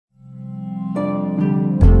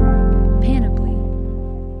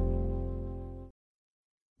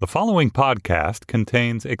The following podcast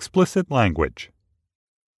contains explicit language.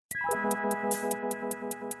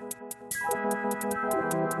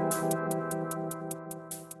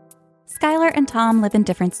 Skylar and Tom live in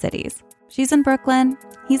different cities. She's in Brooklyn,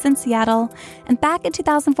 he's in Seattle, and back in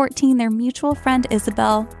 2014, their mutual friend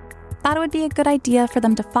Isabel thought it would be a good idea for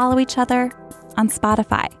them to follow each other on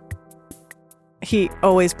Spotify. He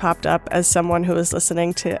always popped up as someone who was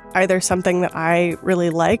listening to either something that I really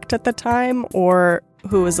liked at the time or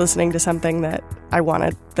who was listening to something that I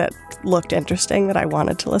wanted, that looked interesting, that I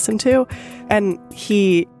wanted to listen to. And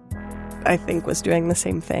he, I think, was doing the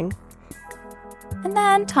same thing. And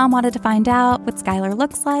then Tom wanted to find out what Skylar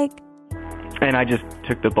looks like. And I just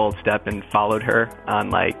took the bold step and followed her on,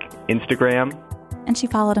 Instagram. And she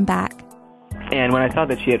followed him back. And when I saw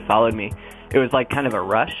that she had followed me, it was kind of a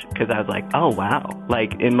rush because I was like, oh, wow.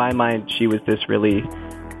 In my mind, she was this really,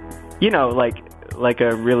 like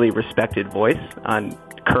a really respected voice on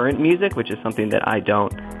current music, which is something that I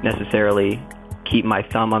don't necessarily keep my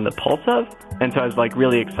thumb on the pulse of. And so I was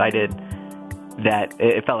really excited that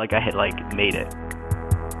it felt like I had made it.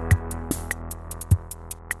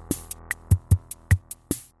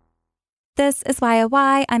 This is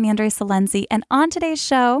YOY. I'm Andrea Salenzi, and on today's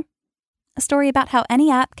show, a story about how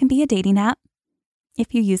any app can be a dating app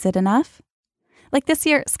if you use it enough. Like this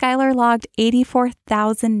year, Skylar logged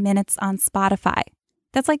 84,000 minutes on Spotify.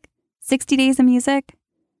 That's 60 days of music,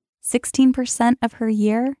 16% of her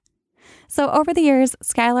year. So over the years,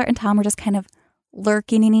 Skylar and Tom were just kind of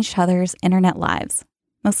lurking in each other's internet lives,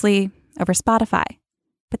 mostly over Spotify.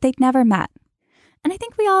 But they'd never met. And I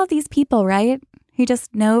think we all have these people, right? Who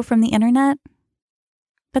just know from the internet.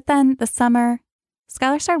 But then this summer,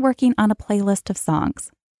 Skylar started working on a playlist of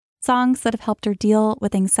songs that have helped her deal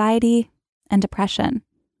with anxiety and depression.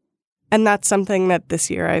 And that's something that this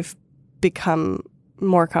year I've become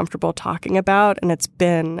more comfortable talking about. And it's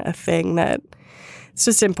been a thing that it's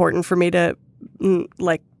just important for me to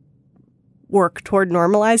work toward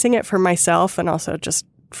normalizing it for myself and also just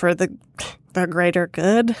for the greater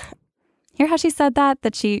good. Hear how she said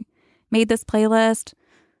that she made this playlist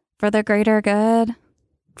for the greater good?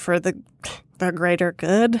 For the greater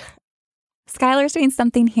good. Skylar's doing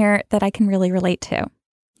something here that I can really relate to.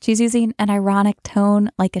 She's using an ironic tone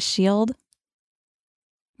like a shield.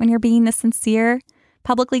 When you're being this sincere,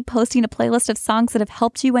 publicly posting a playlist of songs that have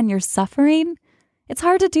helped you when you're suffering, it's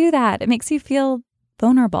hard to do that. It makes you feel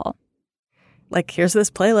vulnerable. Here's this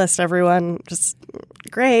playlist, everyone. Just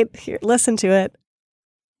great. Here, listen to it.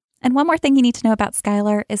 And one more thing you need to know about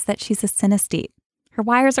Skylar is that she's a synesthete. Her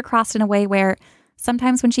wires are crossed in a way where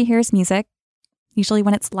sometimes when she hears music, usually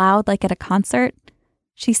when it's loud, like at a concert,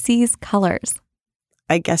 she sees colors.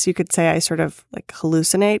 I guess you could say I sort of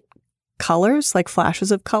hallucinate colors, like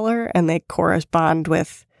flashes of color, and they correspond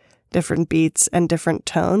with different beats and different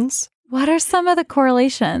tones. What are some of the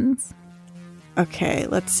correlations? Okay,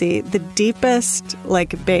 let's see. The deepest,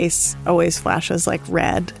 bass always flashes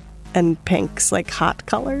red, and pinks hot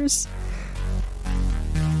colors.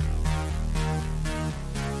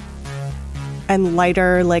 And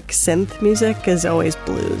lighter synth music is always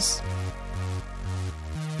blues.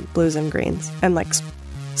 Blues and greens. And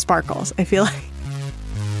sparkles, I feel like.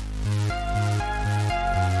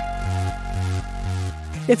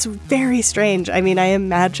 It's very strange. I mean, I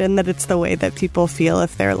imagine that it's the way that people feel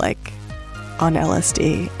if they're on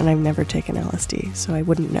LSD. And I've never taken LSD, so I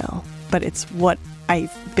wouldn't know. But it's what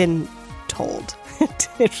I've been told.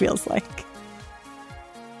 It feels like.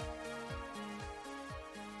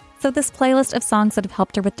 So this playlist of songs that have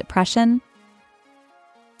helped her with depression,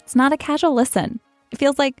 it's not a casual listen. It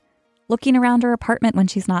feels like looking around her apartment when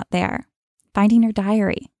she's not there, finding her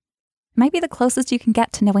diary. It might be the closest you can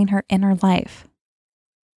get to knowing her inner life.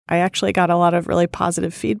 I actually got a lot of really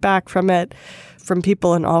positive feedback from it, from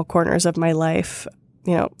people in all corners of my life.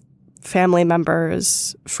 Family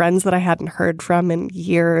members, friends that I hadn't heard from in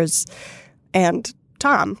years, and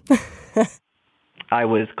Tom. I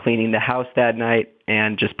was cleaning the house that night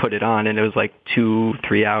and just put it on, and it was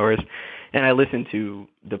 2-3 hours. And I listened to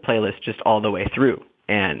the playlist just all the way through.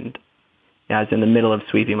 And I was in the middle of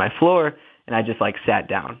sweeping my floor, and I just sat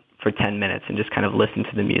down for 10 minutes and just kind of listened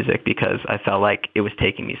to the music because I felt like it was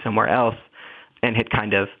taking me somewhere else and had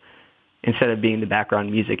kind of, instead of being the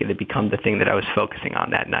background music, it had become the thing that I was focusing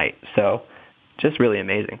on that night. So just really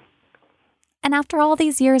amazing. And after all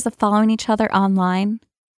these years of following each other online,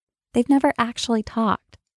 they've never actually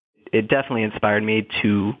talked. It definitely inspired me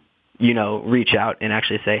to, reach out and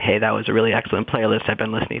actually say, hey, that was a really excellent playlist. I've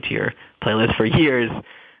been listening to your playlist for years.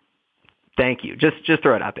 Thank you. Just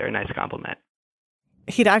throw it out there. A nice compliment.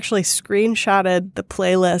 He'd actually screenshotted the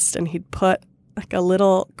playlist and he'd put a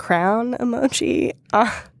little crown emoji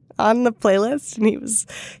on the playlist, and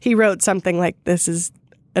he wrote something like, "This is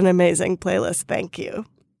an amazing playlist. Thank you."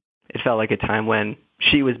 It felt like a time when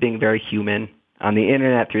she was being very human on the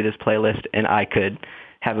internet through this playlist, and I could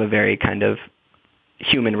have a very kind of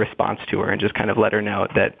human response to her and just kind of let her know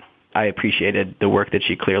that I appreciated the work that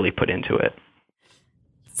she clearly put into it.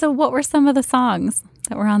 So what were some of the songs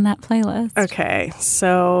that were on that playlist? Okay,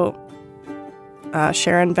 so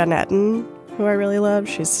Sharon Van Etten, who I really love,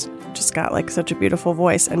 she's just got like such a beautiful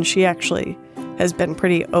voice, and she actually has been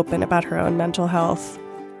pretty open about her own mental health.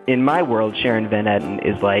 In my world, Sharon Van Etten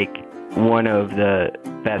is like one of the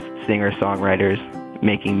best singer-songwriters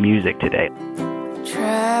making music today.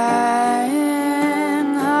 Trying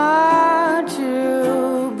hard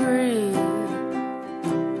to breathe,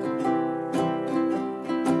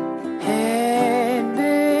 head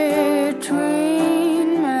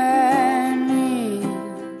between my knees.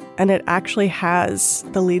 And it actually has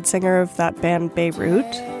the lead singer of that band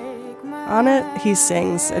Beirut on it. He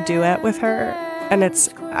sings a duet with her, and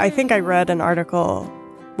I think I read an article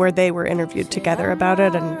where they were interviewed together about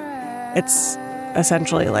it, and it's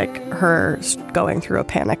essentially like her going through a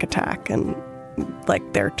panic attack, and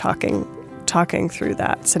like they're talking through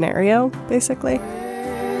that scenario, basically.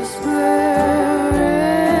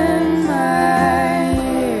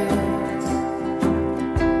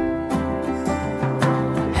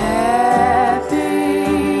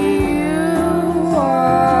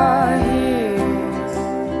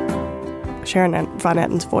 Sharon Van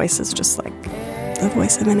Etten's voice is just like the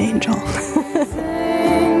voice of an angel.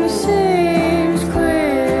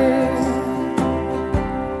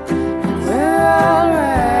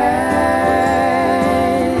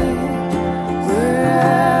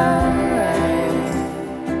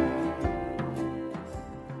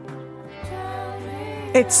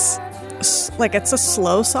 It's a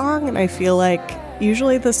slow song, and I feel like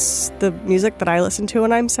usually the music that I listen to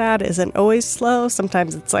when I'm sad isn't always slow.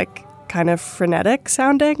 Sometimes it's like kind of frenetic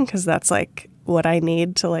sounding, because that's like what I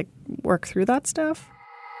need to like work through that stuff.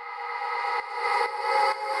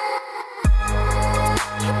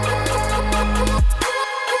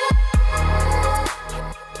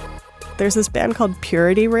 There's this band called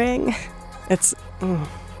Purity Ring. It's a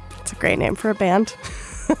great name for a band.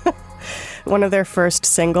 One of their first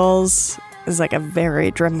singles is like a very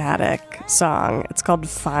dramatic song. It's called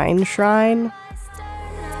Fine Shrine.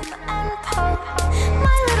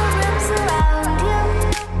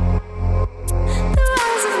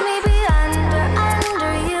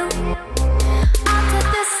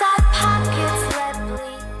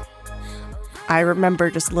 I remember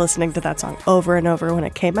just listening to that song over and over when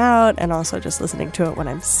it came out, and also just listening to it when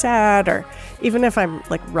I'm sad, or even if I'm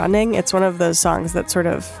like running. It's one of those songs that sort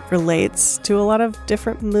of relates to a lot of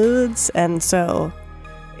different moods, and so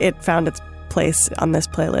it found its place on this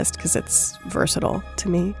playlist because it's versatile to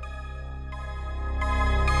me.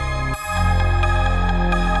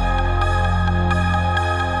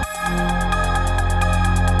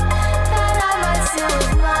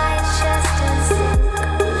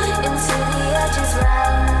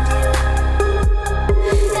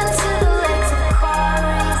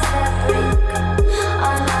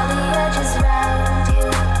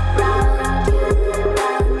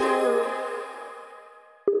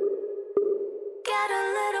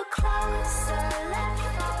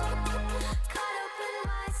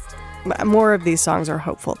 More of these songs are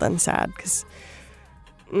hopeful than sad, because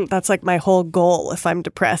that's like my whole goal if I'm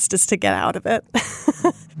depressed, is to get out of it.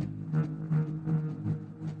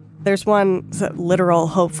 There's one literal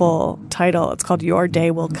hopeful title. It's called Your Day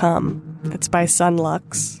Will Come. It's by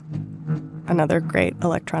Sunlux, another great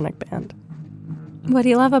electronic band. What do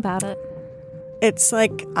you love about it? It's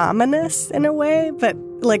like ominous in a way, but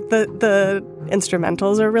like the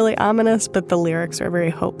instrumentals are really ominous, but the lyrics are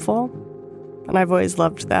very hopeful. And I've always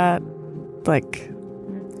loved that, like,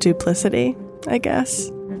 duplicity, I guess,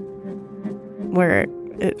 where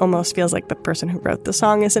it almost feels like the person who wrote the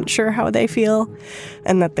song isn't sure how they feel,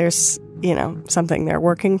 and that there's, something they're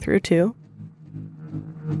working through too.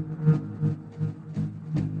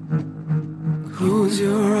 Close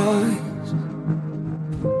your eyes,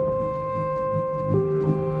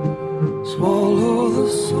 swallow the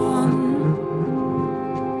sun.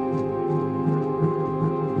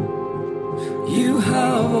 You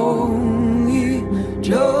have only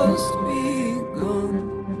just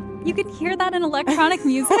begun. You can hear that in electronic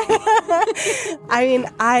music. I mean,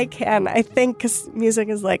 I can. I think because music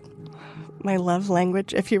is like my love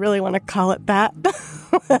language, if you really want to call it that.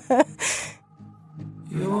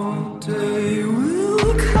 Your day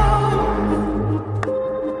will come.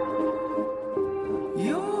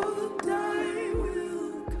 Your day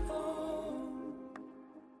will come.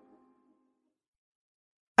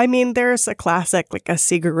 I mean, there's a classic, like a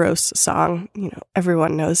Sigur Rós song. You know,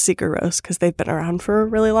 everyone knows Sigur Rós because they've been around for a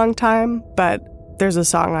really long time. But there's a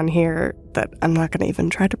song on here that I'm not going to even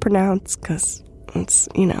try to pronounce because it's,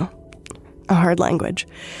 you know, a hard language.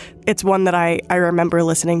 It's one that I remember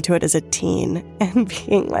listening to it as a teen and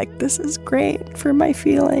being like, this is great for my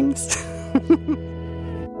feelings.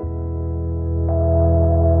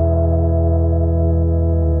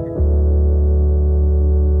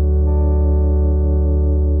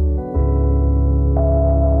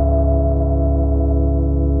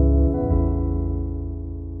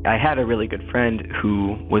 I had a really good friend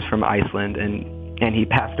who was from Iceland, and he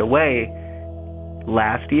passed away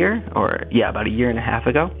last year, about a year and a half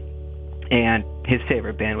ago. And his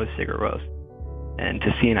favorite band was Sigur Rós. And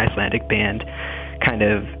to see an Icelandic band kind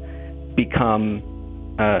of become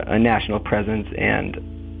a national presence and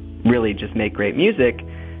really just make great music,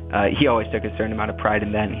 he always took a certain amount of pride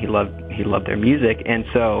in that, and he loved their music. And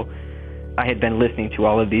so I had been listening to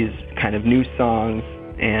all of these kind of new songs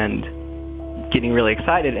and getting really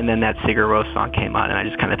excited, and then that Sigur Rós song came on, and I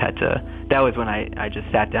just kind of had to, that was when I just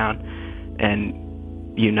sat down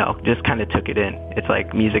and, you know, just kind of took it in. It's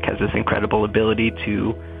like music has this incredible ability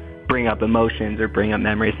to bring up emotions or bring up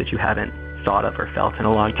memories that you haven't thought of or felt in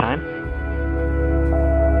a long time.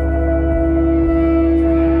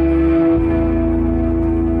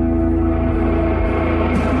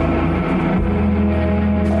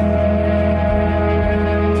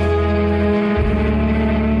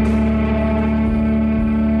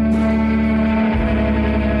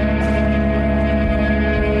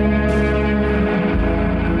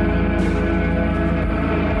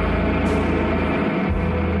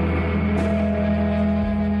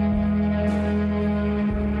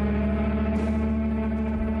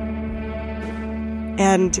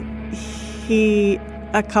 And he,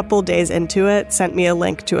 a couple days into it, sent me a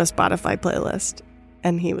link to a Spotify playlist.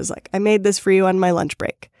 And he was like, I made this for you on my lunch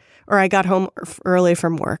break. Or I got home early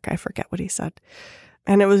from work. I forget what he said.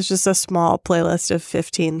 And it was just a small playlist of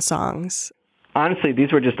 15 songs. Honestly,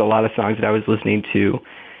 these were just a lot of songs that I was listening to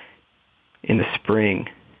in the spring.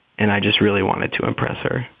 And I just really wanted to impress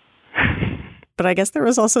her. But I guess there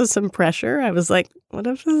was also some pressure. I was like, what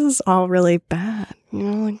if this is all really bad? You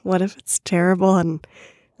know, like, what if it's terrible and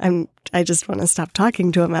I just want to stop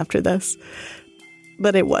talking to him after this?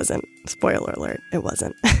 But it wasn't. Spoiler alert, it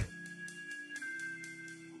wasn't.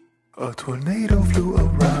 A tornado flew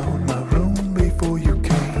around my room before you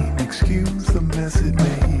came. Excuse the mess it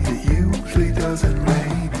made. It usually doesn't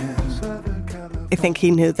rain in Southern California. I think he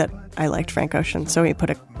knew that I liked Frank Ocean, so he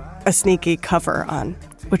put a sneaky cover on,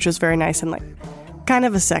 which was very nice and like kind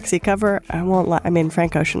of a sexy cover. I won't lie. I mean,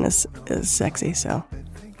 Frank Ocean is sexy, so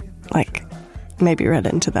like maybe read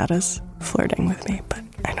into that as flirting with me, but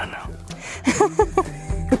I don't know.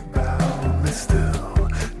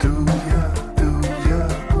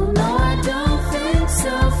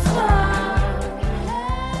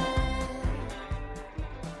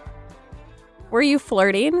 Were you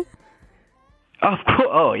flirting?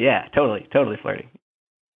 Oh yeah, totally flirting.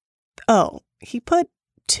 Oh, he put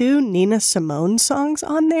 2 Nina Simone songs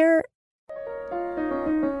on there.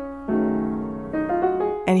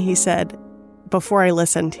 And he said, before I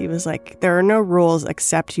listened, he was like, there are no rules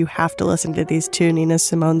except you have to listen to these 2 Nina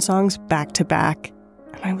Simone songs back to back.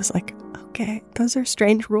 And I was like, okay, those are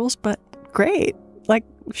strange rules, but great. Like,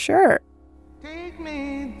 sure. Take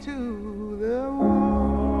me to the wall.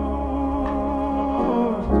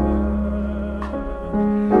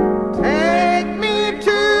 Take me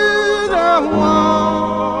to the water.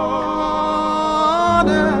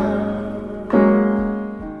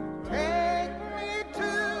 Take me to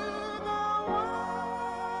the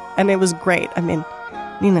water. And it was great. I mean,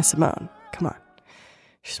 Nina Simone, come on.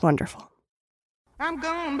 She's wonderful. I'm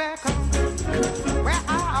going back home where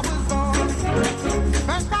I was born.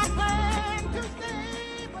 First I planned to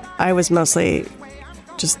stay, but I was mostly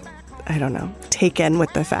just, I don't know, taken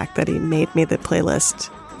with the fact that he made me the playlist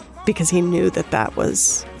because he knew that that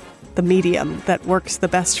was the medium that works the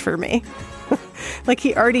best for me. Like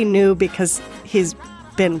he already knew because he's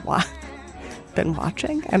been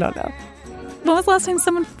watching. I don't know. When was the last time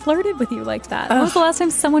someone flirted with you like that? When was the last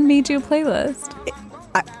time someone made you a playlist?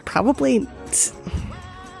 Probably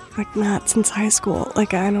like not since high school.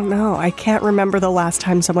 Like, I don't know. I can't remember the last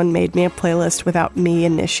time someone made me a playlist without me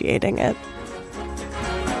initiating it.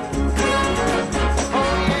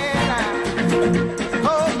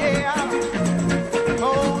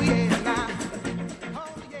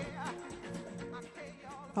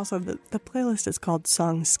 Also, the playlist is called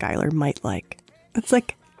Songs Skylar Might Like. It's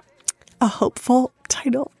like a hopeful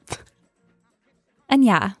title. And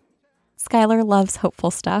yeah, Skylar loves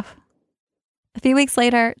hopeful stuff. A few weeks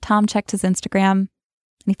later, Tom checked his Instagram and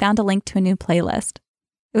he found a link to a new playlist.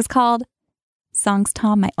 It was called Songs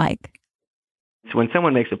Tom Might Like. So when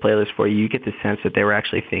someone makes a playlist for you, you get the sense that they were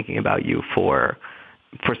actually thinking about you for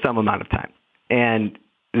some amount of time. And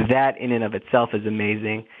that in and of itself is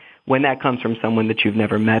amazing. When that comes from someone that you've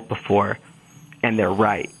never met before and they're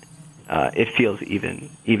right, it feels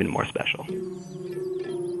even more special.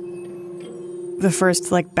 The first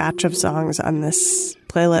batch of songs on this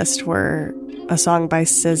playlist were a song by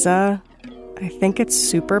SZA. I think it's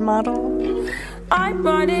Supermodel. I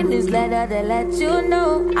brought in this letter to let you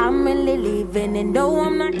know I'm really leaving and no,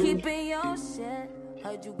 I'm not keeping your shit.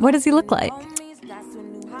 What does he look like?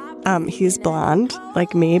 He's blonde,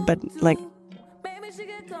 like me, but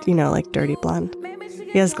dirty blonde.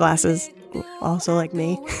 He has glasses, also like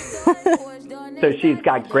me. So she's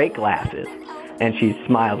got great glasses, and she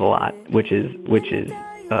smiles a lot, which is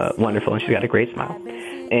wonderful, and she's got a great smile.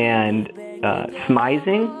 And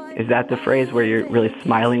smizing, is that the phrase where you're really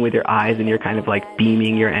smiling with your eyes and you're kind of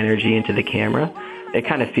beaming your energy into the camera? It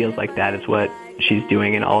kind of feels like that is what she's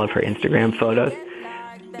doing in all of her Instagram photos.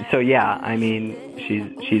 So yeah, I mean, she's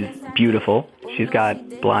beautiful. She's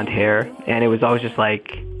got blonde hair, and it was always just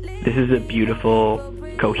this is a beautiful,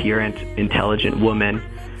 coherent, intelligent woman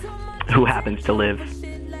who happens to live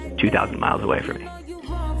 2,000 miles away from me.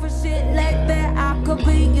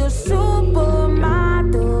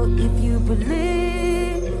 If you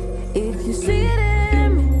believe, if you see it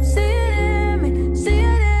in me, see it in me, see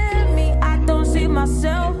it in me, I don't see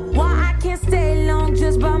myself. Why I can't stay long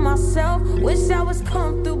just by myself? Wish I was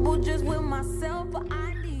comfortable just with myself, but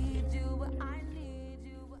I need you, but I need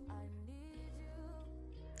you, but I need you.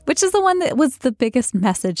 Which is the one that was the biggest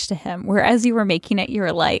message to him, where as you were making it, you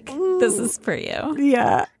were like, this is for you.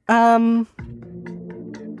 Yeah.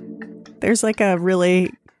 There's a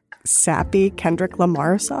really sappy Kendrick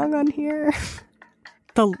Lamar song on here.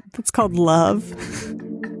 It's called Love.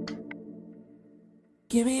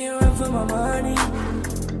 Give me a run for my money.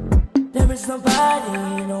 There is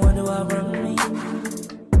nobody, no one to outrun me.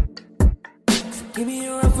 So give me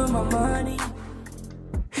a run for my money.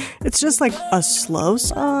 It's just a slow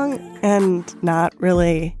song and not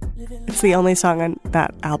really. It's the only song on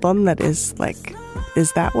that album that is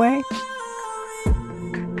that way.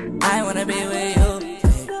 I wanna be with you.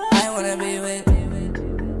 I wanna be with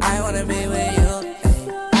you. I wanna be with you.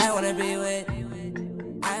 I wanna be with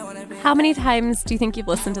you. I wanna be. How many times do you think you've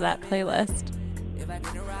listened to that playlist?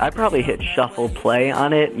 I probably hit shuffle play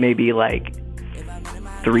on it maybe 3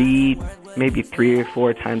 or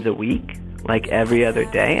 4 times a week, every other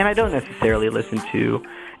day. And I don't necessarily listen to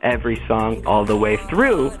every song all the way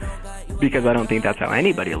through because I don't think that's how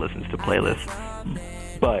anybody listens to playlists.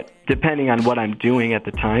 But depending on what I'm doing at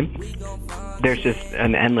the time, there's just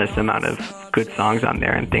an endless amount of good songs on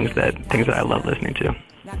there and things that I love listening to.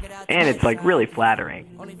 And it's really flattering.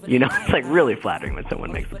 It's really flattering when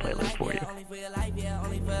someone makes a playlist for you.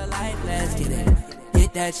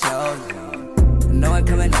 Hit that show. No one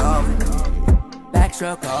coming over.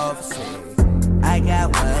 Backstroke over. I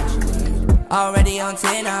got what you need. Already on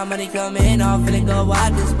 10, our money coming off. Feeling go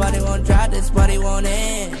wild. This body won't drop. This body won't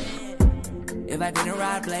end. If I didn't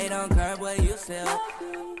ride blade on curb, would you still?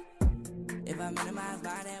 If I minimize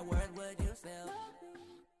by that word, would you still?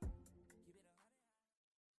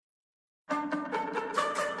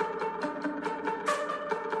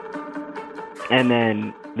 And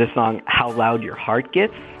then the song How Loud Your Heart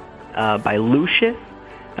Gets by Lucius.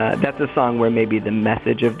 That's a song where maybe the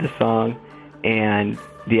message of the song and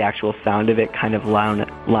the actual sound of it kind of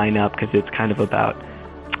line up because it's kind of about,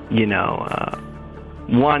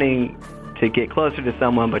 wanting to get closer to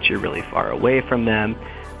someone, but you're really far away from them.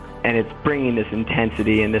 And it's bringing this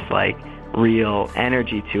intensity and this real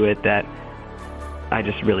energy to it that I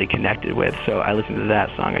just really connected with. So I listened to that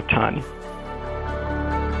song a ton.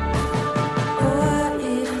 What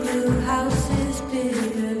if your house is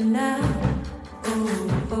bigger now?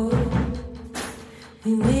 Oh, oh.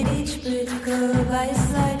 And with each brick of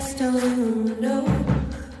ice like stone, no.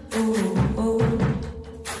 Oh, oh.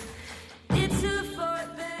 It's a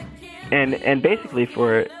fort that can't. And basically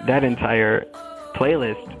for that entire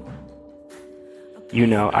playlist,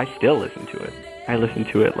 I still listen to it. I listen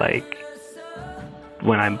to it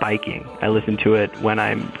when I'm biking. I listen to it when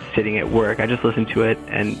I'm sitting at work. I just listen to it,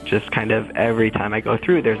 and just kind of every time I go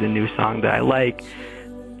through, there's a new song that I like.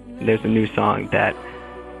 There's a new song that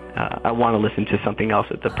I want to listen to something else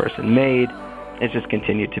that the person made. It's just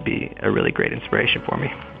continued to be a really great inspiration for me.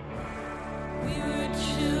 We were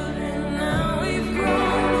children, now we've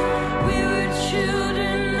grown. We were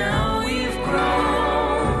children, now we've grown.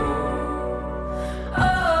 Oh,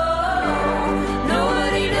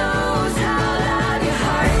 nobody knows how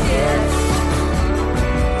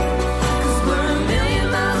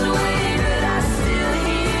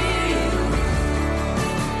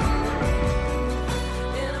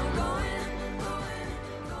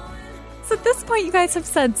At this point, you guys have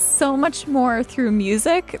said so much more through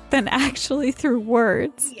music than actually through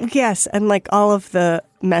words. Yes, and like all of the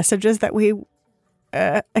messages that we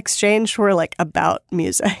exchanged were like about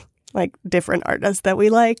music, like different artists that we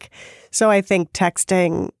like. So I think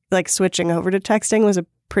texting, like switching over to texting, was a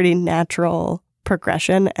pretty natural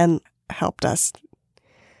progression and helped us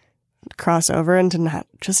cross over into not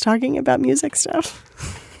just talking about music stuff.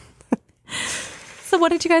 So what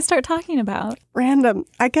did you guys start talking about? Random,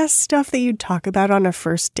 I guess, stuff that you'd talk about on a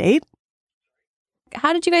first date.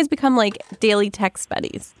 How did you guys become like daily text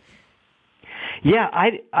buddies? Yeah,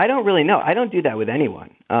 I don't really know. I don't do that with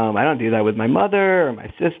anyone. I don't do that with my mother or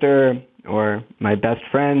my sister or my best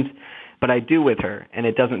friends, but I do with her, and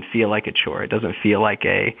it doesn't feel like a chore. It doesn't feel like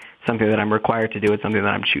something that I'm required to do. It's something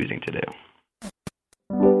that I'm choosing to do.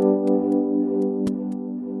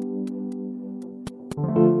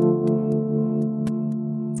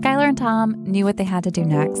 Skylar and Tom knew what they had to do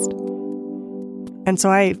next. And so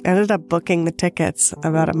I ended up booking the tickets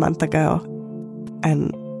about a month ago,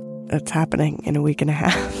 and it's happening in a week and a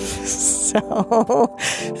half. So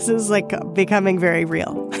this is like becoming very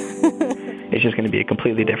real. It's just going to be a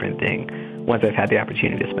completely different thing once I've had the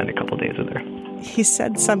opportunity to spend a couple days with her. He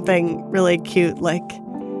said something really cute, like,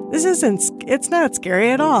 it's not scary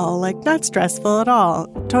at all, like not stressful at all,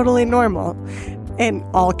 totally normal, in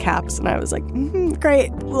all caps. And I was like,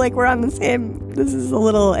 great, like we're on the same, this is a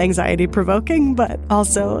little anxiety provoking, but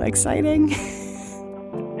also exciting.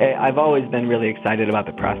 I've always been really excited about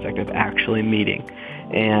the prospect of actually meeting.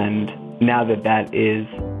 And now that is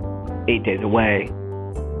 8 days away,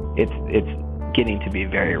 it's getting to be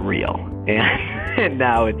very real. And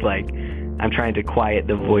now it's like I'm trying to quiet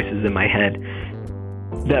the voices in my head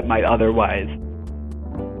that might otherwise,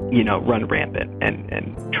 run rampant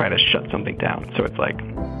and try to shut something down. So it's like,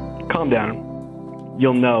 calm down.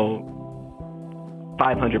 You'll know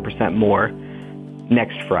 500% more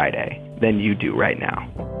next Friday than you do right now.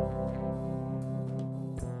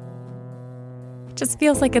 It just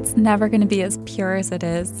feels like it's never going to be as pure as it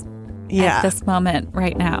is at this moment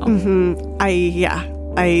right now. Mm-hmm.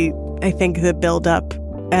 I think the buildup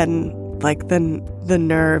and like the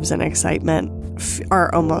nerves and excitement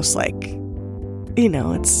are almost like,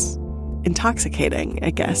 it's intoxicating,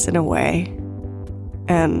 I guess, in a way.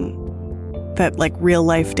 And that like real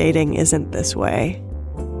life dating isn't this way.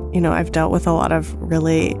 I've dealt with a lot of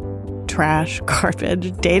really trash,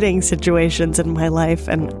 garbage dating situations in my life,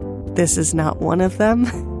 and this is not one of them.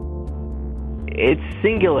 It's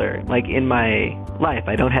singular. Like in my life,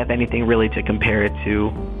 I don't have anything really to compare it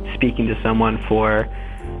to speaking to someone for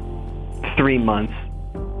 3 months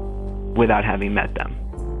without having met them.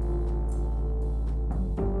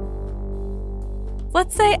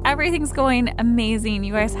 Let's say everything's going amazing.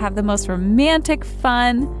 You guys have the most romantic,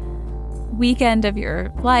 fun weekend of your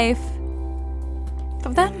life.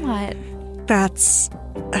 But then what? That's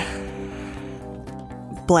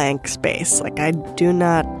blank space. Like, I do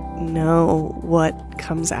not know what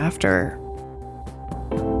comes after.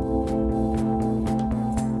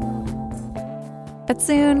 But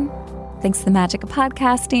soon, thanks to the magic of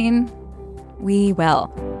podcasting, we will.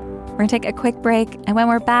 We're going to take a quick break, and when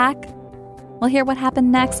we're back, we'll hear what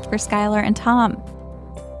happened next for Skylar and Tom.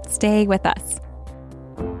 Stay with us.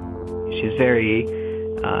 She's very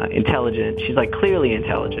intelligent. She's like clearly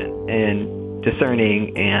intelligent and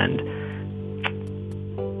discerning and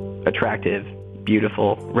attractive,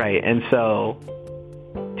 beautiful, right? And so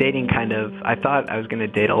dating I thought I was going to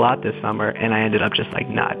date a lot this summer, and I ended up just like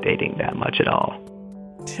not dating that much at all.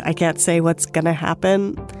 I can't say what's going to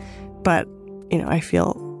happen, but, I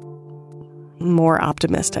feel more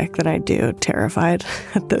optimistic than I do terrified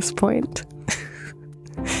at this point.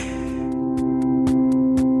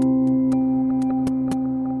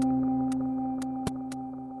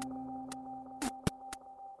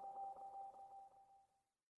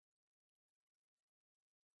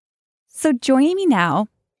 So joining me now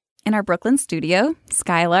in our Brooklyn studio,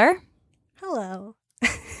 Skylar. Hello.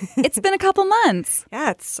 It's been a couple months.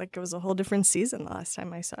 Yeah, it's like it was a whole different season the last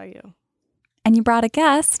time I saw you. And you brought a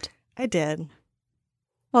guest. I did.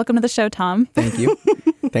 Welcome to the show, Tom. Thank you.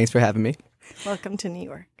 Thanks for having me. Welcome to New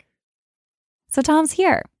York. So Tom's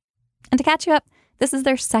here. And to catch you up, this is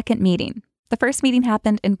their second meeting. The first meeting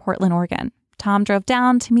happened in Portland, Oregon. Tom drove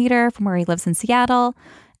down to meet her from where he lives in Seattle.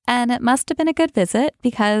 And it must have been a good visit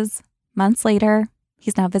because months later,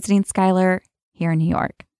 he's now visiting Skylar here in New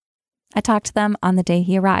York. I talked to them on the day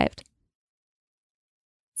he arrived.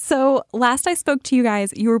 So last I spoke to you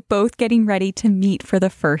guys, you were both getting ready to meet for the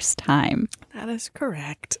first time. That is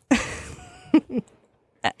correct.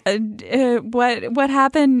 What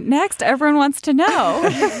happened next? Everyone wants to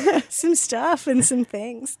know. Some stuff and some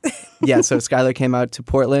things. Yeah, so Skylar came out to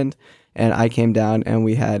Portland, and I came down, and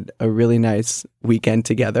we had a really nice weekend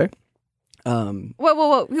together.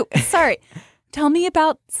 Whoa. Sorry. Tell me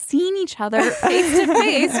about seeing each other face to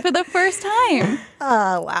face for the first time.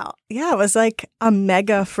 Oh, wow. Yeah, it was like a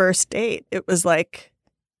mega first date. It was like,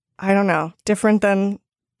 I don't know, different than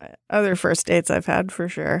other first dates I've had for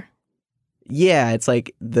sure. Yeah, it's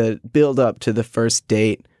like the build up to the first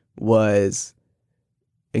date was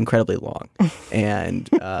incredibly long and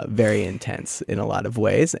very intense in a lot of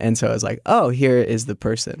ways. And so I was like, oh, here is the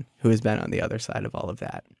person who has been on the other side of all of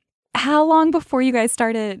that. How long before you guys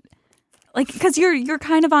started? Like, because you're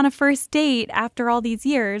kind of on a first date after all these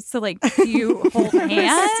years. So, like, do you hold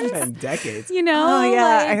hands? It's been decades. You know? Oh,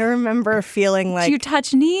 yeah. Like, I remember feeling like... do you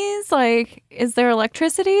touch knees? Like, is there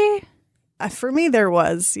electricity? For me, there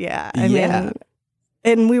was, yeah. I mean,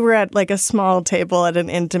 and we were at like a small table at an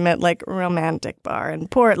intimate, like romantic bar in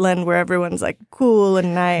Portland where everyone's like cool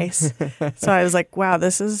and nice. So I was like, wow,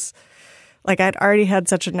 this is like I'd already had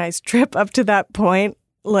such a nice trip up to that point,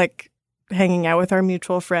 like hanging out with our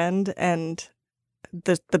mutual friend. And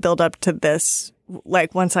the build up to this,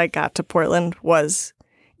 like once I got to Portland, was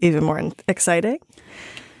even more exciting.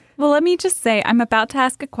 Well, let me just say, I'm about to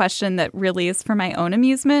ask a question that really is for my own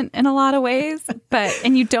amusement in a lot of ways,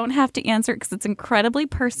 and you don't have to answer it because it's incredibly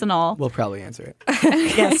personal. We'll probably answer it.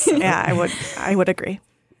 Yes, yeah, I would agree.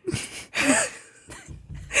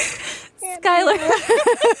 Skylar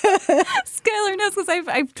knows because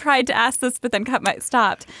I've tried to ask this, but then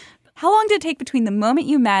stopped. How long did it take between the moment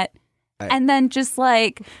you met and then just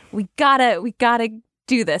like we gotta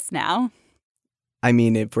do this now? I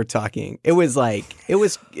mean, if we're talking, it was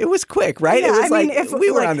quick, right? Yeah, it was if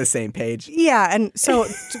we were on the same page. Yeah, and so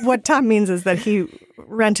what Tom means is that he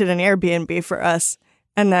rented an Airbnb for us,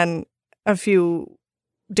 and then a few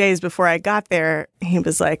days before I got there, he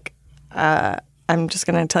was like, I'm just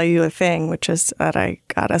going to tell you a thing, which is that I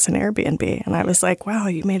got us an Airbnb. And I was like, wow,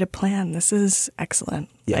 you made a plan. This is excellent.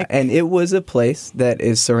 Yeah, and it was a place that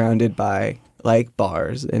is surrounded by like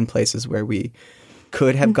bars and places where we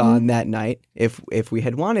could have gone that night if we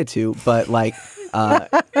had wanted to, but like,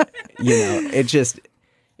 it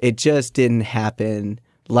just didn't happen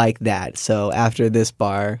like that. So after this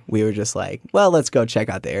bar, we were just like, well, let's go check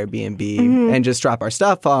out the Airbnb and just drop our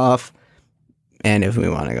stuff off. And if we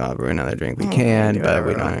want to go out for another drink, we can, but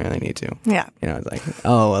we don't really need to. Yeah. It's like,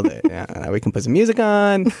 oh, well, we can put some music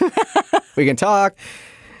on, we can talk,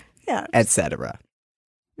 etc.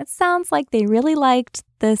 It sounds like they really liked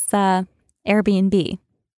this Airbnb.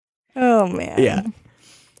 Oh, man. Yeah.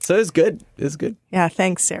 So it was good. Yeah,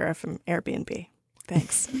 thanks, Sarah from Airbnb.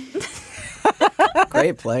 Thanks.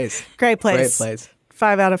 Great place. Great place.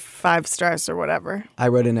 5 out of 5 stars or whatever. I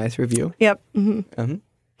wrote a nice review. Yep.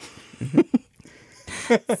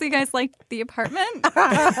 So you guys liked the apartment?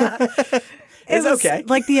 It's okay.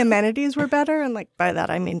 Like the amenities were better, and like by that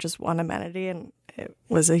I mean just one amenity, and it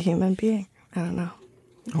was a human being. I don't know.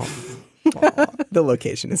 The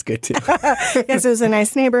location is good too. Yes, it was a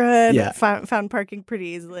nice neighborhood. Yeah. Found parking pretty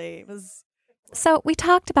easily. It was. So we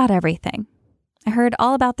talked about everything. I heard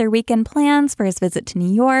all about their weekend plans for his visit to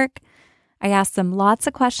New York. I asked them lots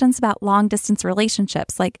of questions about long-distance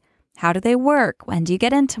relationships, like how do they work? When do you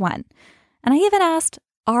get into one? And I even asked,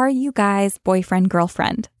 are you guys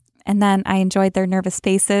boyfriend-girlfriend? And then I enjoyed their nervous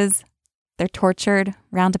faces, their tortured,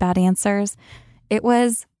 roundabout answers. It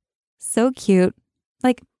was so cute.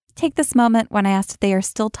 Like, take this moment when I asked if they are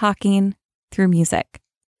still talking through music.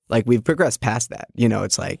 Like, we've progressed past that.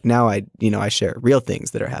 It's like now I share real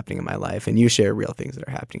things that are happening in my life, and you share real things that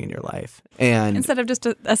are happening in your life. And instead of just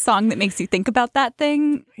a song that makes you think about that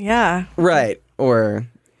thing. Yeah. Right. Or,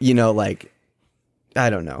 like, I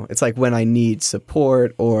don't know. It's like when I need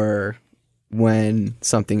support or when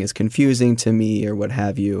something is confusing to me or what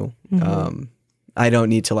have you. I don't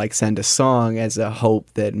need to like send a song as a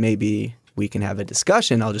hope that maybe we can have a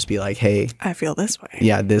discussion. I'll just be like, hey, I feel this way.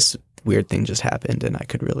 Yeah, this weird thing just happened and I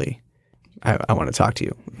could really, I want to talk to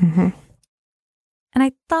you. And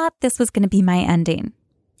I thought this was going to be my ending.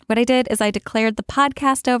 What I did is I declared the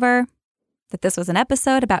podcast over, that this was an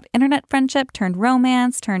episode about internet friendship turned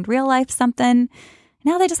romance, turned real life something.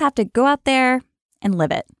 Now they just have to go out there and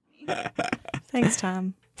live it. Thanks,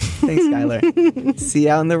 Tom. Thanks, Skylar. See you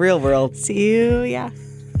out in the real world. See you, yeah.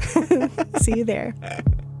 See you there.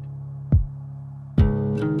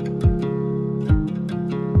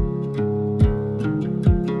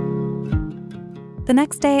 The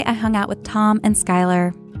next day, I hung out with Tom and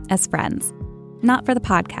Skylar as friends, not for the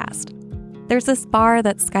podcast. There's this bar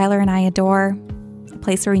that Skylar and I adore, a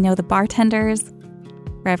place where we know the bartenders.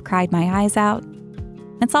 where I've cried my eyes out.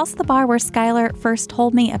 It's also the bar where Skylar first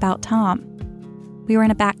told me about Tom. We were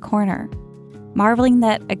in a back corner, marveling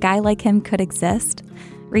that a guy like him could exist,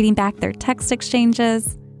 reading back their text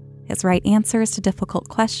exchanges, his right answers to difficult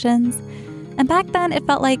questions. And back then, it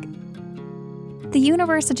felt like the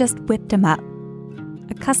universe had just whipped him up.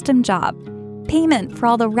 A custom job, payment for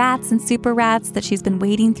all the rats and super rats that she's been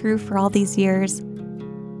wading through for all these years.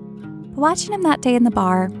 But watching him that day in the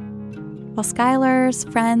bar, while Skylar's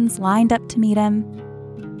friends lined up to meet him,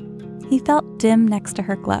 he felt dim next to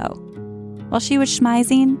her glow. While she was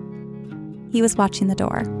schmizing, he was watching the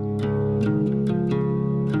door.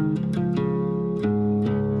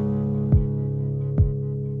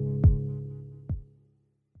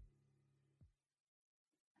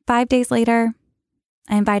 Five days later,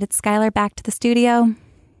 I invited Skylar back to the studio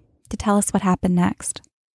to tell us what happened next.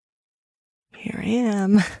 Here I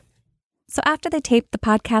am. So after they taped the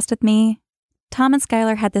podcast with me, Tom and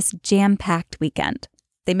Skylar had this jam-packed weekend.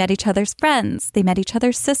 They met each other's friends. They met each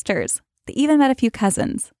other's sisters. They even met a few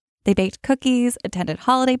cousins. They baked cookies, attended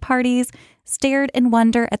holiday parties, stared in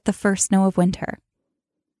wonder at the first snow of winter.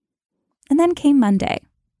 And then came Monday.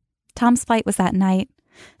 Tom's flight was that night.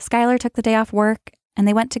 Skylar took the day off work, and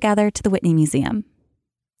they went together to the Whitney Museum.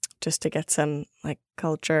 Just to get some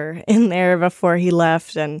culture in there before he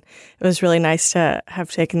left. And it was really nice to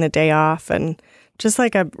have taken the day off and just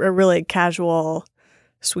a really casual,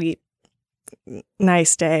 sweet,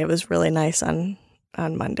 nice day. It was really nice on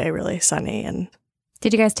Monday, really sunny. And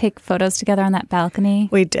did you guys take photos together on that balcony?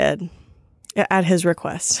 We did, at his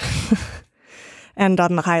request. And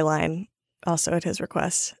on the High Line, also at his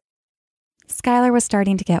request. Skylar was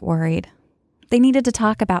starting to get worried. They needed to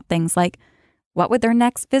talk about things like, what would their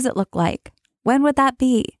next visit look like? When would that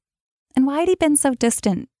be? And why had he been so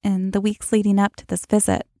distant in the weeks leading up to this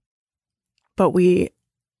visit? But we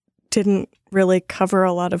didn't really cover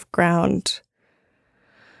a lot of ground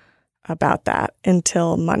about that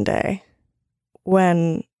until Monday,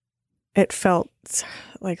 when it felt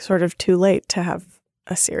sort of too late to have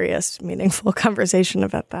a serious, meaningful conversation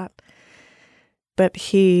about that. But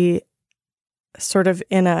he sort of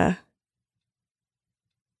in a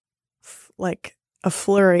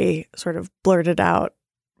flurry sort of blurted out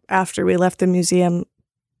after we left the museum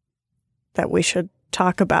that we should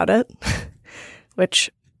talk about it, which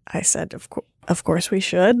I said, of course we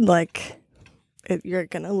should, you're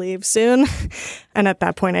going to leave soon. And at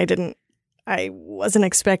that point I wasn't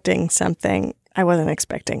expecting something. I wasn't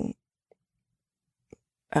expecting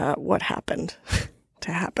what happened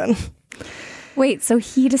to happen. Wait, so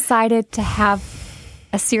he decided to have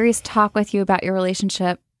a serious talk with you about your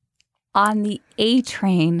relationship on the A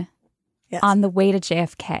train. Yes. On the way to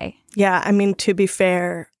JFK. Yeah, I mean, to be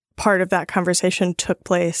fair, part of that conversation took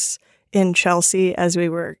place in Chelsea as we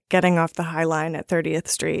were getting off the High Line at 30th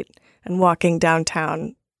Street and walking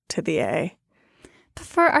downtown to the A. But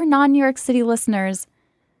for our non-New York City listeners,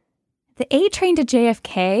 the A train to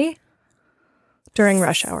JFK during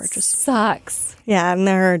rush hour just sucks. Yeah, and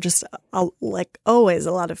there are just always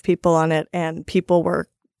a lot of people on it, and people were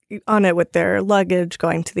on it with their luggage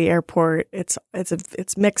going to the airport. It's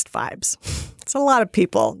mixed vibes. It's a lot of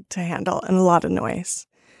people to handle and a lot of noise,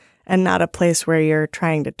 and not a place where you're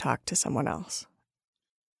trying to talk to someone else.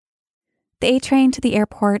 The A train to the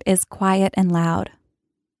airport is quiet and loud.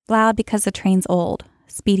 Loud because the train's old,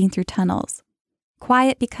 speeding through tunnels.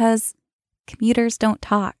 Quiet because commuters don't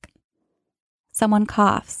talk. Someone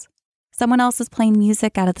coughs. Someone else is playing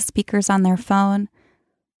music out of the speakers on their phone.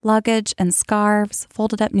 Luggage and scarves,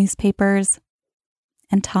 folded up newspapers,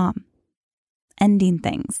 and Tom, ending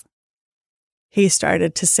things. He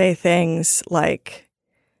started to say things like,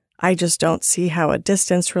 I just don't see how a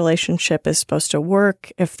distance relationship is supposed to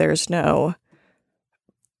work if there's no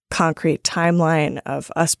concrete timeline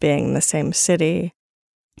of us being in the same city.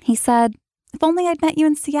 He said, if only I'd met you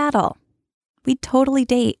in Seattle, we'd totally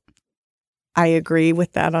date. I agree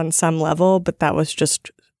with that on some level, but that was just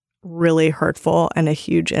really hurtful and a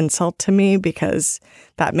huge insult to me, because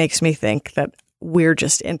that makes me think that we're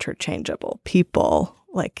just interchangeable people,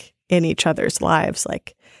 in each other's lives.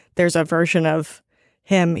 There's a version of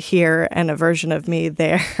him here and a version of me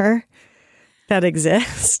there that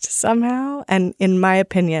exist somehow. And in my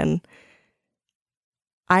opinion,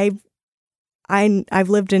 I've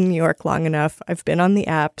lived in New York long enough. I've been on the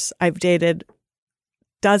apps. I've dated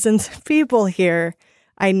dozens of people here.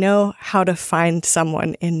 I know how to find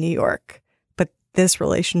someone in New York, but this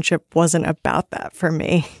relationship wasn't about that for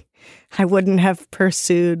me. I wouldn't have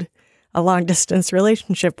pursued a long-distance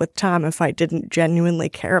relationship with Tom if I didn't genuinely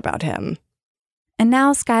care about him. And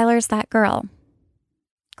now Skylar's that girl,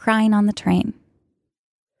 crying on the train.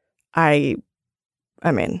 I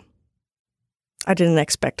I mean, I didn't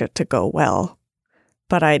expect it to go well,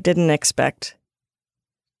 but I didn't expect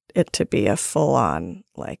it to be a full-on,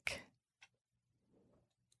 like,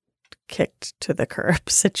 kicked to the curb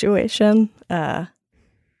situation. Do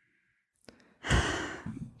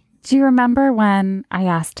you remember when I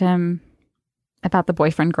asked him about the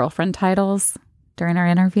boyfriend-girlfriend titles during our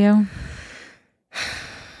interview?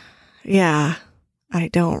 Yeah, I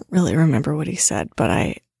don't really remember what he said,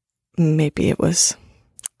 but maybe it was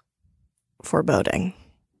foreboding.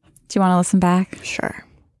 Do you want to listen back? Sure.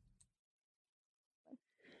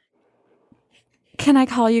 Can I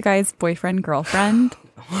call you guys boyfriend, girlfriend?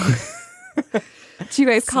 Do you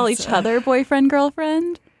guys call each other boyfriend,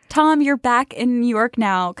 girlfriend? Tom, you're back in New York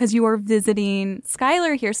now because you are visiting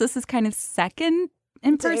Skylar here. So this is kind of second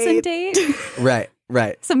in-person date. Right.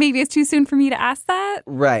 So maybe it's too soon for me to ask that.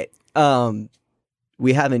 Right.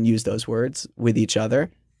 We haven't used those words with each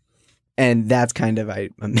other. And that's kind of, I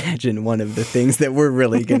imagine, one of the things that we're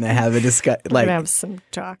really going to have a discussion. Like, we're going to have some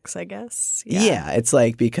talks, I guess. Yeah, it's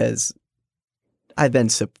like, because I've been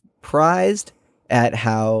surprised at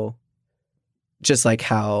how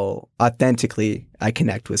authentically I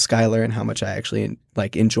connect with Skylar and how much I actually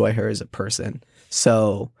like enjoy her as a person.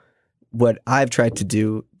 So what I've tried to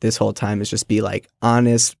do this whole time is just be like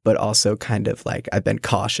honest, but also kind of like I've been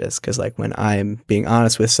cautious because like when I'm being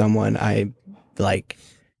honest with someone, I like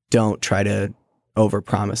don't try to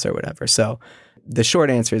overpromise or whatever. So the short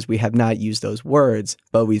answer is we have not used those words,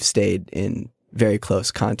 but we've stayed in very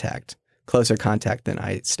closer contact than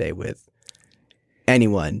I stay with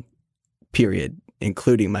anyone, period,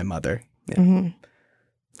 including my mother. Yeah.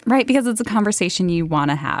 Mm-hmm. Right, because it's a conversation you want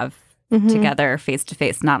to have together face to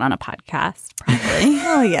face, not on a podcast, probably.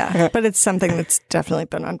 Oh, yeah. But it's something that's definitely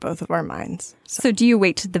been on both of our minds. So do you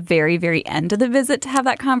wait to the very, very end of the visit to have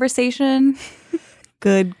that conversation?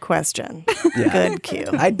 Good question. Yeah. Good cue.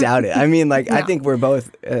 I doubt it. I mean, like, no. I think we're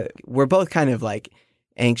both kind of like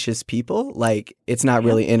anxious people. Like, it's not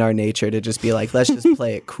really in our nature to just be like, let's just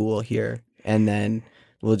play it cool here, and then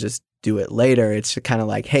we'll just do it later. It's kind of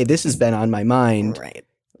like, hey, this has been on my mind. Right.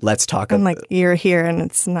 Let's talk and about like you're here and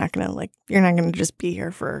it's not going to like, you're not going to just be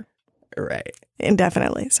here for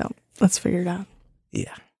indefinitely. So let's figure it out.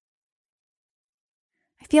 Yeah.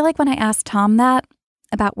 I feel like when I asked Tom that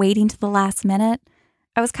about waiting to the last minute,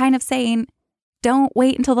 I was kind of saying, don't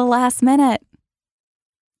wait until the last minute.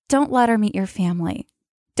 Don't let her meet your family.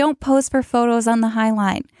 Don't pose for photos on the High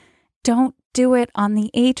Line. Don't do it on the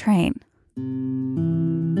A train.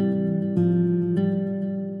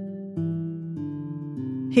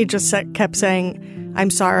 He just kept saying, I'm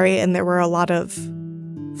sorry. And there were a lot of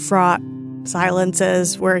fraught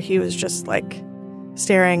silences where he was just like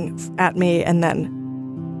staring at me and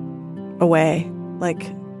then away. Like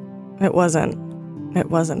it wasn't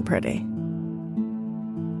pretty.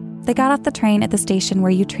 They got off the train at the station where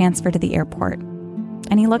you transfer to the airport.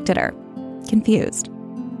 And he looked at her, confused.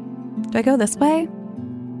 Do I go this way?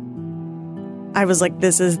 I was like,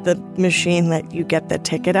 this is the machine that you get the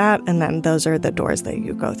ticket at, and then those are the doors that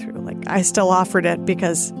you go through. Like, I still offered it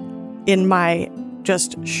because in my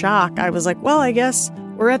just shock, I was like, well, I guess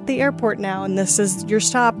we're at the airport now, and this is your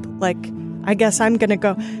stop. Like, I guess I'm going to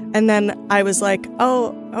go. And then I was like,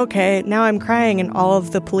 oh, okay, now I'm crying, and all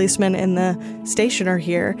of the policemen in the station are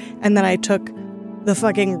here. And then I took the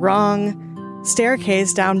fucking wrong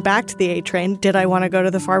staircase down back to the A train. Did I want to go to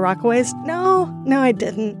the Far Rockaways? No, I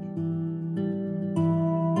didn't.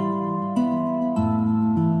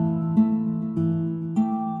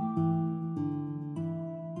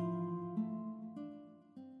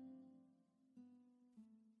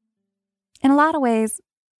 In a lot of ways,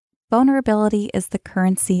 vulnerability is the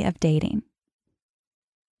currency of dating.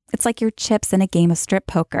 It's like your chips in a game of strip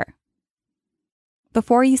poker.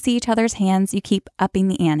 Before you see each other's hands, you keep upping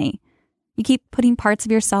the ante. You keep putting parts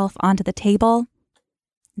of yourself onto the table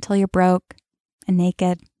until you're broke and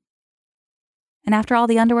naked. And after all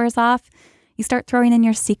the underwear is off, you start throwing in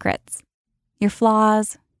your secrets, your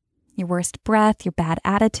flaws, your worst breath, your bad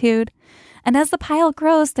attitude. And as the pile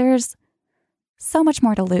grows, there's so much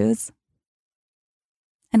more to lose.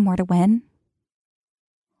 And more to win.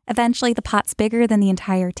 Eventually, the pot's bigger than the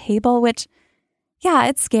entire table, which, yeah,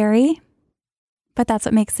 it's scary, but that's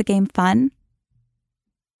what makes the game fun.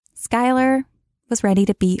 Skylar was ready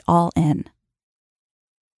to be all in.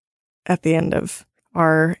 At the end of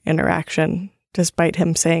our interaction, despite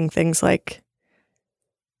him saying things like,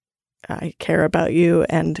 I care about you,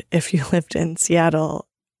 and if you lived in Seattle,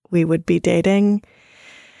 we would be dating,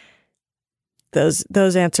 those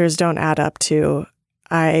answers don't add up to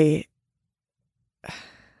I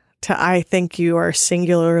think you are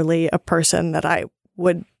singularly a person that I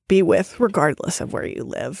would be with regardless of where you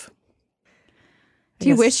live. Do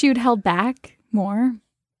you wish you'd held back more?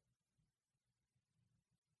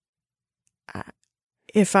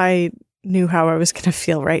 If I knew how I was going to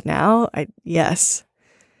feel right now, yes.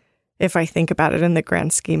 If I think about it in the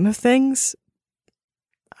grand scheme of things,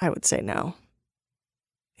 I would say no.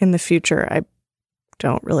 In the future, I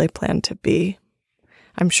don't really plan to be.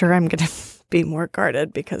 I'm sure I'm going to be more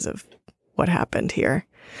guarded because of what happened here.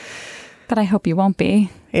 But I hope you won't be.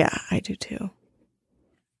 Yeah, I do too.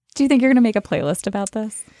 Do you think you're going to make a playlist about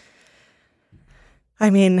this? I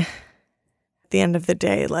mean, at the end of the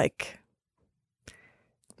day, like,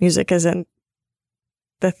 music isn't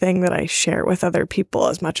the thing that I share with other people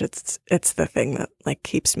as much as it's the thing that, like,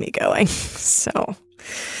 keeps me going. So.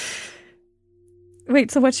 Wait,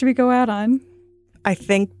 so what should we go out on? I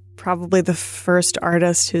think probably the first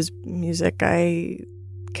artist whose music I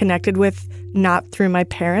connected with, not through my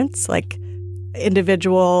parents, like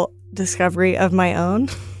individual discovery of my own.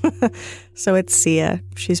 So it's Sia.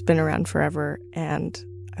 She's been around forever and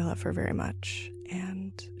I love her very much.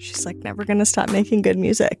 And she's like never going to stop making good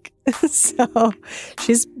music. So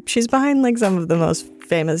she's behind like some of the most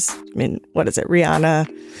famous, I mean, what is it? Rihanna.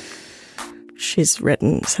 She's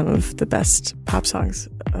written some of the best pop songs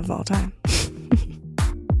of all time.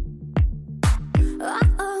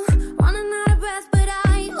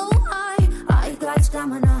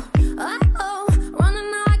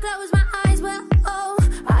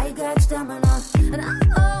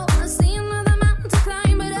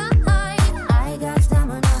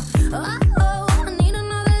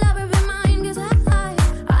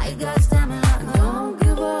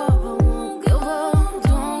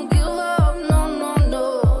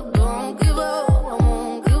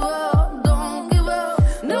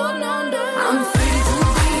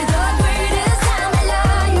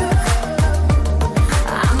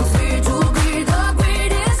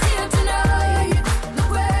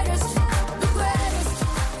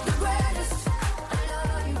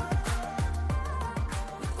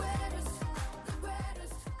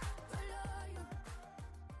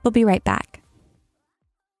 We'll be right back.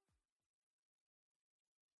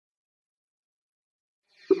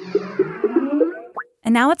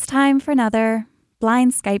 And now it's time for another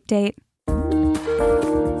blind Skype date.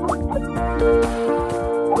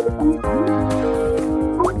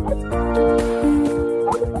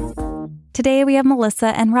 Today we have Melissa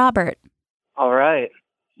and Robert. All right.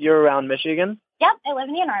 You're around Michigan? Yep, I live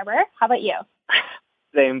in Ann Arbor. How about you?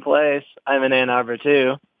 Same place. I'm in Ann Arbor,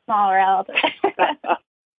 too. Small world.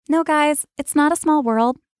 No, guys, it's not a small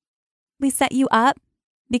world. We set you up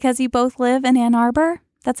because you both live in Ann Arbor.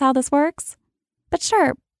 That's how this works. But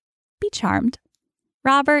sure, be charmed.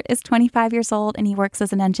 Robert is 25 years old and he works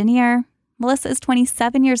as an engineer. Melissa is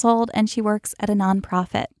 27 years old and she works at a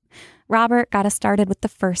nonprofit. Robert got us started with the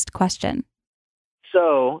first question.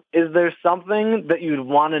 So, is there something that you'd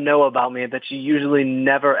want to know about me that you usually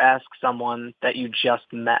never ask someone that you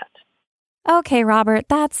just met? Okay, Robert,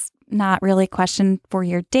 that's not really a question for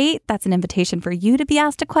your date. That's an invitation for you to be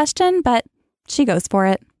asked a question, but she goes for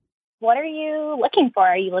it. What are you looking for?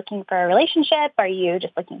 Are you looking for a relationship? Are you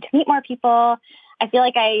just looking to meet more people? I feel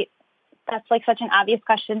like that's like such an obvious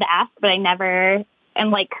question to ask, but I never am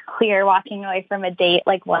like clear walking away from a date,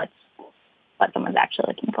 like what someone's actually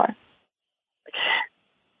looking for.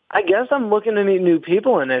 I guess I'm looking to meet new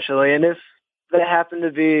people initially, and if they happen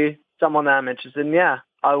to be someone that I'm interested in, yeah,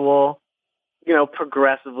 I will,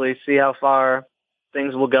 progressively see how far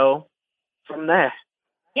things will go from there.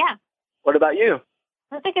 Yeah. What about you?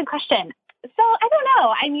 That's a good question. So I don't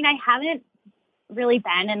know. I mean, I haven't really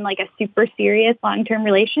been in like a super serious long-term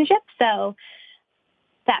relationship, so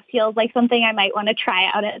that feels like something I might want to try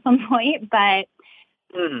out at some point, but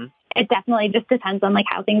it definitely just depends on like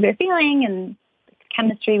how things are feeling and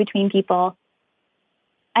chemistry between people.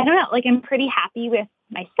 I don't know, like I'm pretty happy with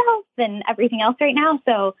myself and everything else right now,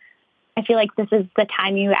 so I feel like this is the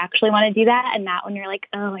time you actually want to do that and not when you're like,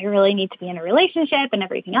 oh, I really need to be in a relationship and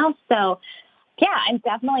everything else. So yeah, I'm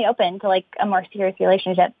definitely open to like a more serious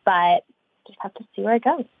relationship, but just have to see where it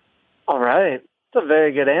goes. All right. That's a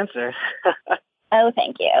very good answer. Oh,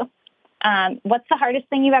 thank you. What's the hardest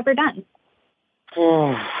thing you've ever done?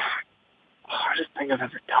 Hardest thing I've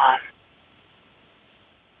ever done.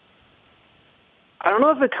 I don't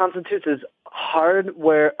know if it constitutes as hard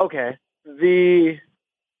where, okay,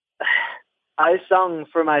 I sung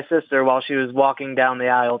for my sister while she was walking down the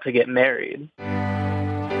aisle to get married.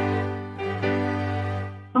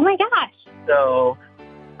 Oh my gosh. So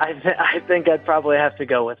I think I'd probably have to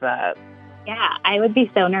go with that. Yeah, I would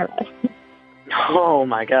be so nervous. Oh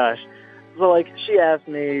my gosh. So like she asked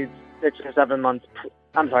me 6 or 7 months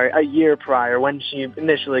a year prior when she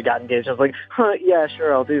initially got engaged. I was like, yeah,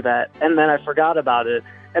 sure, I'll do that. And then I forgot about it.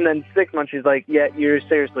 And then 6 months, she's like, yeah, you're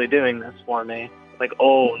seriously doing this for me. Like,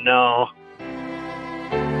 oh, no.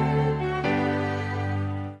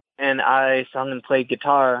 And I sung and played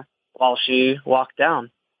guitar while she walked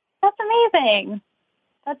down. That's amazing.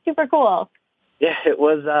 That's super cool. Yeah, it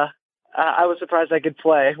was, I was surprised I could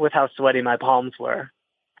play with how sweaty my palms were.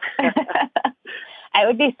 I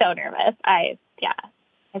would be so nervous. I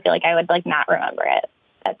feel like I would not remember it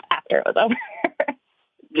after it was over.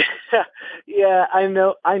 Yeah, I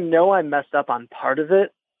know I messed up on part of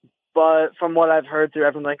it, but from what I've heard through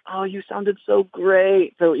everyone, like, oh, you sounded so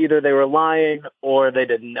great. So either they were lying or they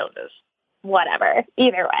didn't notice. Whatever.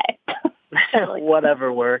 Either way.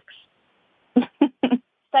 Whatever works.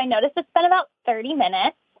 So I noticed it's been about 30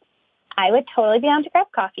 minutes. I would totally be down to grab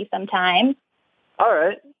coffee sometime. All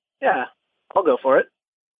right. Yeah, I'll go for it.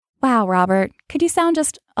 Wow, Robert, could you sound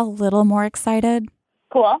just a little more excited?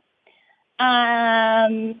 Cool. Do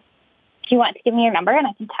you want to give me your number and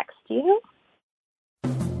I can text you?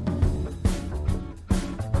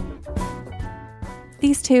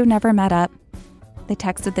 These two never met up. They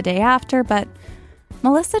texted the day after, but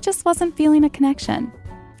Melissa just wasn't feeling a connection.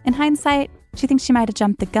 In hindsight, she thinks she might have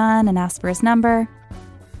jumped the gun and asked for his number.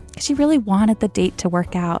 She really wanted the date to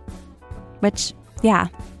work out. Which, yeah,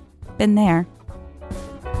 been there.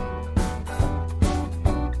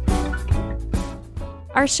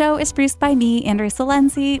 Our show is produced by me, Andrea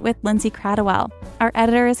Salenzi, with Lindsay Cradwell. Our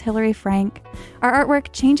editor is Hillary Frank. Our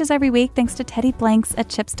artwork changes every week thanks to Teddy Blanks at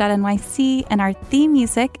chips.nyc, and our theme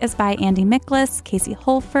music is by Andy Miklas, Casey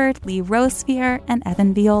Holford, Lee Rosesphere, and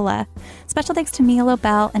Evan Viola. Special thanks to Mia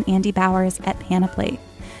Lobel and Andy Bowers at Panoply.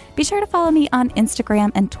 Be sure to follow me on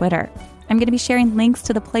Instagram and Twitter. I'm going to be sharing links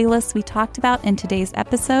to the playlists we talked about in today's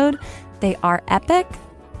episode. They are epic.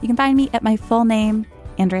 You can find me at my full name,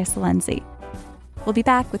 Andrea Salenzi. We'll be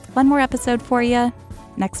back with one more episode for you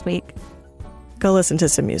next week. Go listen to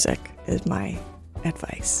some music is my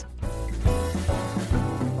advice.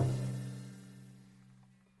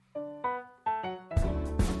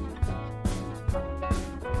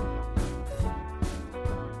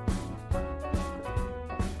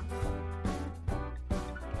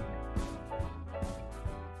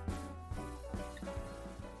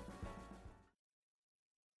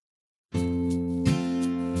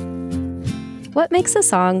 What makes a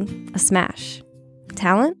song a smash?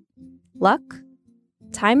 Talent? Luck?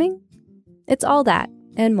 Timing? It's all that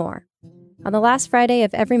and more. On the last Friday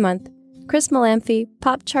of every month, Chris Malamphy,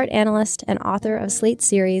 pop chart analyst and author of Slate's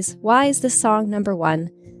series Why Is This Song Number One,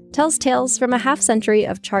 tells tales from a half-century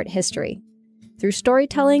of chart history. Through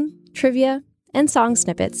storytelling, trivia, and song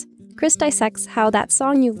snippets, Chris dissects how that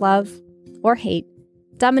song you love, or hate,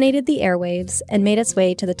 dominated the airwaves and made its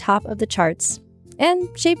way to the top of the charts, and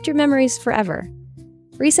shaped your memories forever.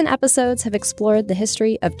 Recent episodes have explored the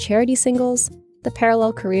history of charity singles, the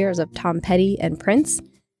parallel careers of Tom Petty and Prince,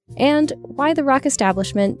 and why the rock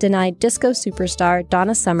establishment denied disco superstar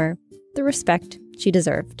Donna Summer the respect she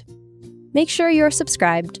deserved. Make sure you're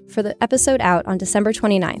subscribed for the episode out on December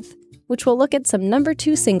 29th, which will look at some number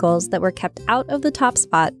 2 singles that were kept out of the top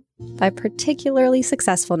spot by particularly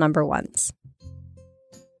successful number 1s.